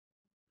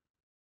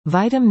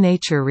Vitim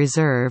Nature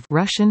Reserve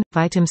Russian,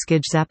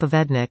 Vitimskij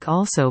Zapovednik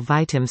also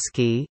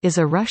Vitimsky is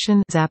a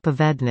Russian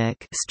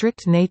Zapovednik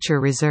strict nature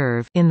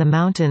reserve in the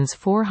mountains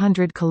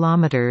 400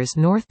 km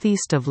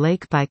northeast of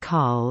Lake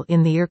Baikal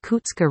in the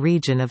Irkutsk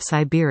region of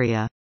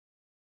Siberia.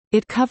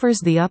 It covers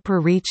the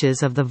upper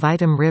reaches of the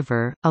Vitim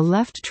River, a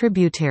left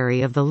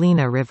tributary of the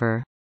Lena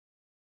River.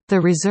 The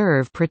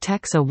reserve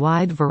protects a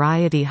wide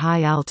variety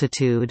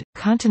high-altitude,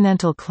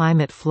 continental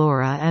climate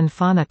flora and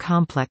fauna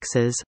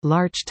complexes,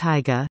 larch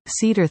taiga,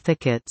 cedar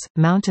thickets,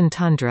 mountain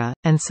tundra,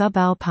 and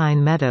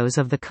subalpine meadows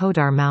of the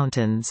Kodar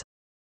Mountains.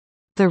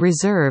 The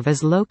reserve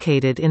is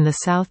located in the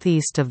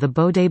southeast of the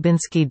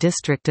Bodebinsky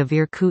district of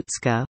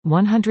Irkutsk,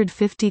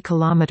 150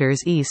 km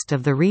east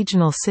of the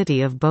regional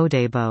city of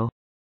Bodebo.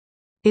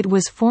 It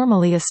was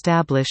formally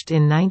established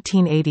in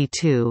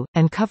 1982,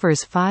 and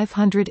covers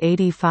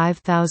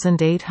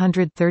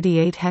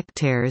 585,838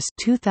 hectares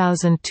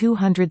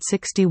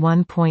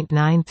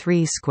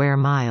 2,261.93 square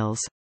miles.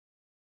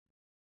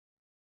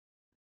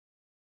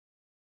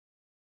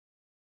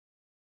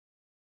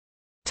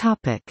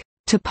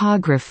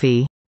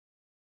 Topography.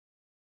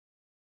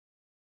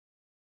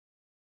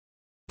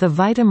 The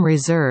Vitim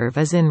Reserve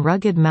is in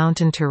rugged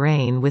mountain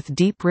terrain with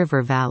deep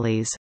river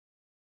valleys.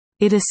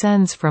 It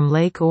ascends from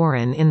Lake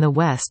Oren in the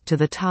west to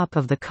the top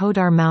of the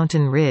Kodar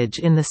mountain ridge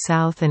in the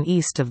south and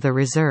east of the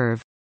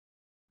reserve.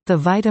 The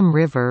Vitim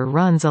River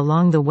runs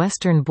along the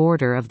western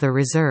border of the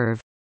reserve.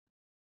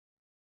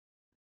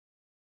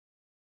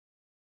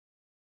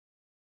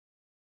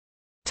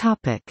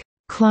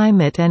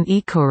 Climate and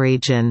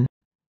Ecoregion.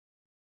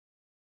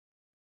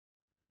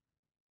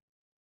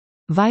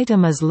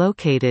 Vitim is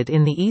located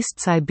in the East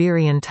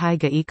Siberian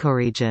taiga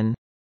ecoregion.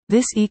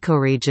 This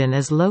ecoregion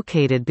is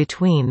located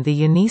between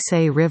the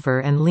Yenisei River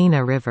and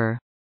Lena River.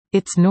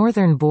 Its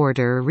northern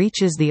border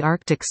reaches the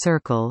Arctic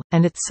Circle,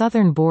 and its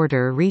southern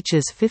border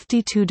reaches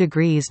 52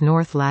 degrees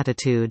north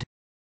latitude.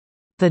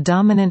 The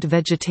dominant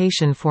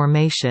vegetation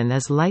formation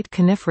is light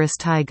coniferous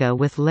taiga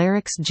with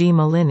Larix G.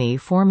 Malini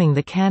forming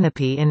the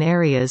canopy in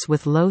areas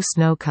with low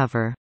snow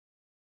cover.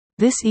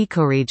 This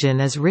ecoregion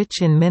is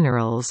rich in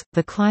minerals.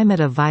 The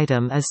climate of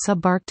Vitim is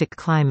subarctic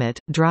climate,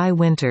 dry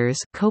winters,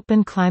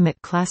 Köppen climate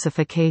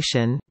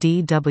classification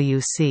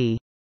 (DWC).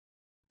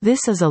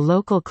 This is a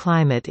local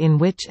climate in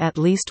which at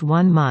least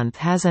 1 month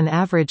has an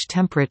average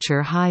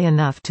temperature high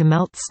enough to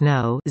melt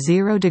snow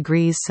 0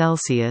 degrees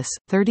Celsius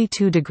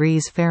 (32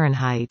 degrees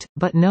Fahrenheit),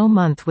 but no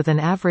month with an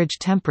average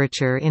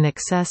temperature in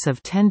excess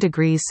of 10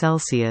 degrees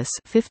Celsius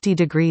 (50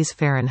 degrees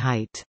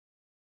Fahrenheit).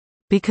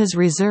 Because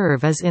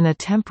reserve is in a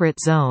temperate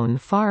zone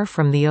far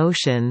from the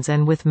oceans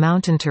and with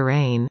mountain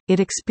terrain, it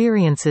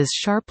experiences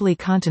sharply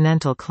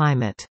continental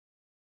climate.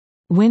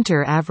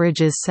 Winter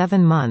averages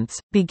 7 months,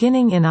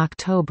 beginning in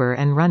October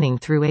and running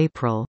through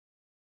April.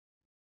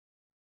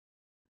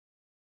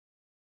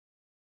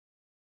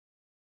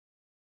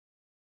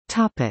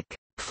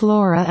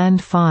 Flora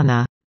and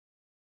fauna.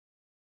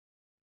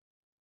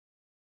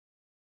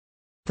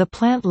 The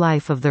plant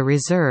life of the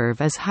reserve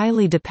is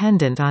highly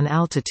dependent on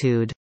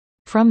altitude.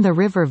 From the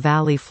river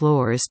valley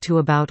floors to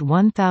about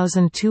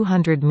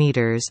 1,200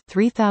 meters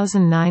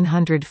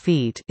 (3,900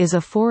 feet) is a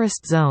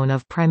forest zone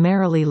of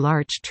primarily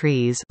larch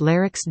trees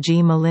Larix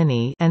G.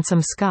 Malini and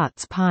some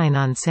Scots pine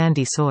on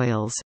sandy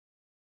soils.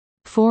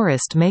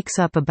 Forest makes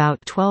up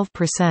about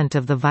 12%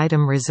 of the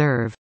Vitim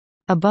Reserve.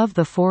 Above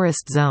the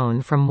forest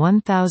zone from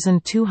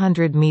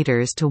 1,200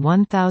 meters to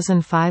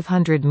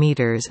 1,500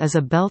 meters is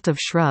a belt of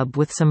shrub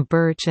with some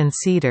birch and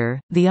cedar.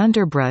 The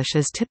underbrush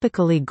is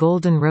typically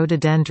golden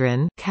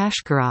rhododendron,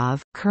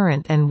 kashgarov,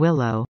 currant and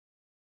willow.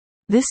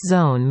 This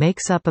zone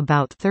makes up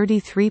about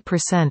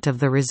 33% of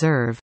the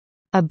reserve.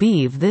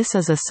 Above this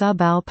is a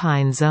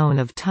subalpine zone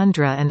of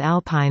tundra and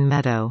alpine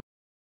meadow.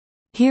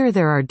 Here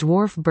there are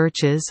dwarf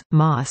birches,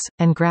 moss,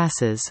 and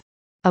grasses.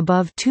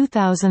 Above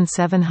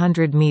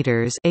 2,700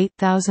 meters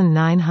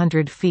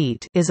 (8,900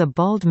 feet) is a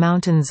bald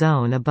mountain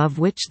zone above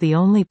which the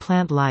only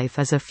plant life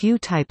is a few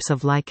types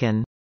of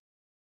lichen.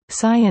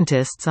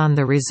 Scientists on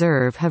the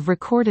reserve have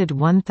recorded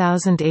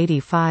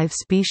 1,085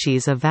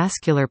 species of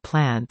vascular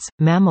plants.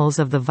 Mammals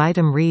of the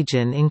Vitim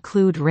region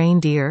include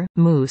reindeer,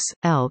 moose,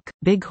 elk,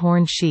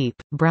 bighorn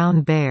sheep,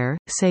 brown bear,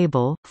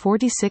 sable.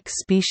 46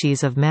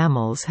 species of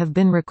mammals have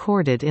been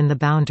recorded in the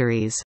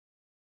boundaries.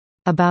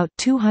 About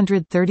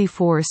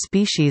 234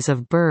 species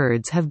of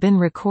birds have been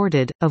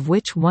recorded, of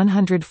which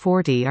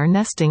 140 are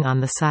nesting on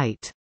the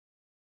site.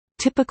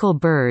 Typical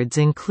birds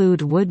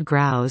include wood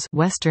grouse,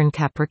 western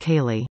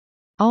capercaillie.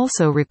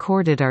 Also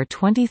recorded are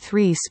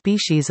 23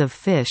 species of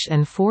fish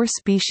and 4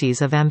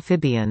 species of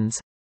amphibians.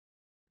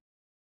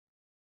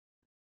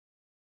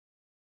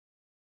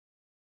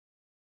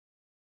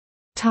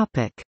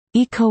 Topic: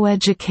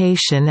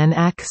 Ecoeducation and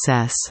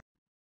access.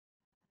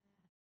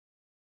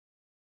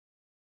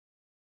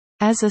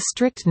 As a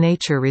strict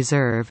nature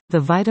reserve, the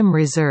Vitim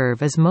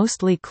Reserve is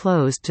mostly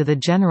closed to the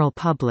general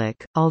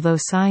public, although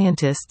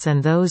scientists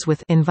and those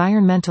with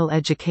environmental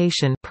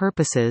education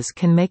purposes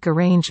can make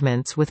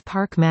arrangements with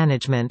park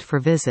management for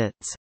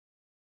visits.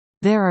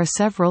 There are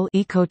several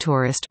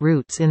ecotourist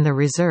routes in the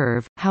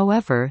reserve,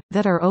 however,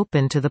 that are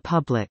open to the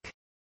public.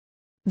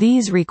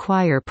 These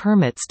require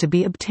permits to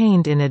be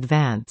obtained in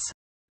advance.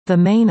 The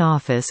main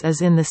office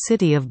is in the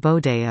city of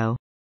Bodeo.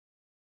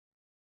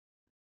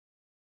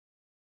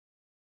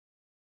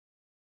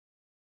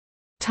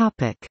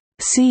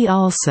 See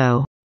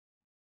also: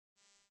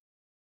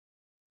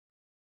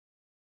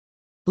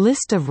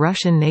 List of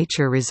Russian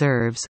nature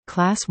reserves,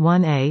 Class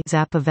 1A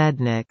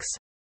Zapovedniks.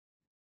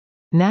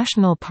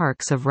 National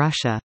Parks of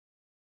Russia.